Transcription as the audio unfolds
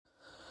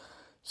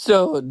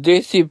So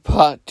this is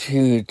part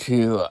 2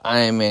 to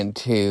Iron Man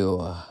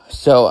 2.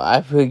 So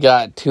I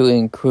forgot to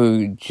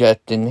include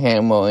Justin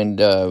Hamill in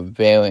the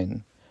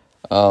villain,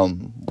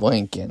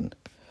 Lincoln.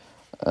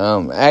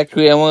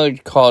 Actually I want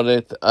to call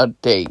this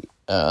update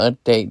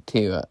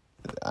to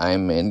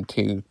Iron Man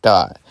 2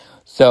 thought.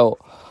 So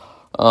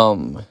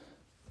here's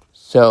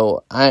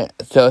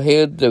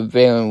the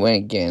villain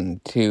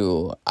Lincoln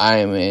to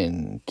Iron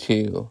Man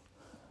 2.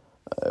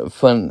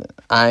 From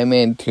Iron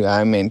Man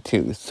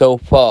 2 so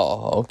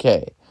far.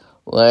 Okay,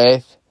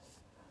 let's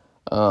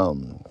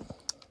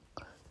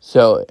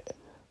so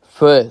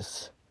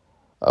first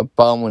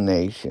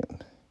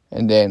Abomination,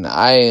 and then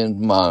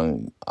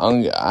Ironmonger,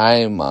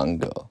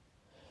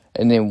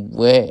 and then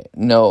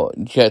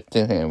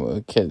Justin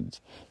Hammer, because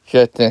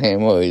Justin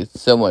Hammer is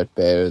so much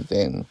better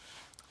than,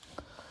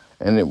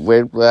 and then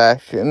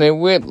Whiplash.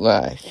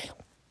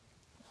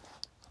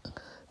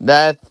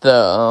 That's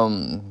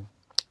the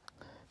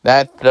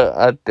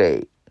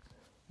update.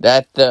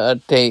 That's the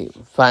update,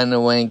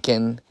 final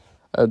ranking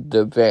of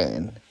the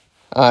villain.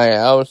 Alright,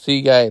 I'll see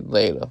you guys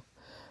later.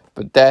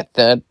 But that's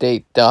the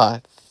update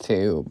thoughts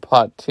to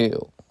part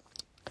 2.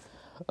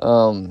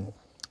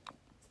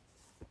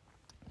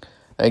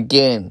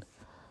 Again,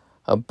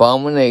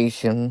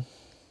 Abomination,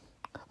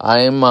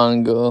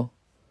 Ironmonger,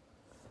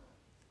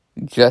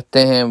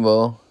 Justin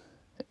Hammer,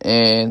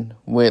 and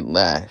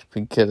Whiplash,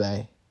 because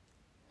I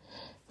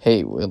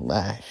hate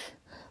Whiplash.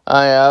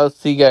 Alright, I'll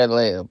see you guys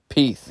later.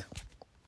 Peace.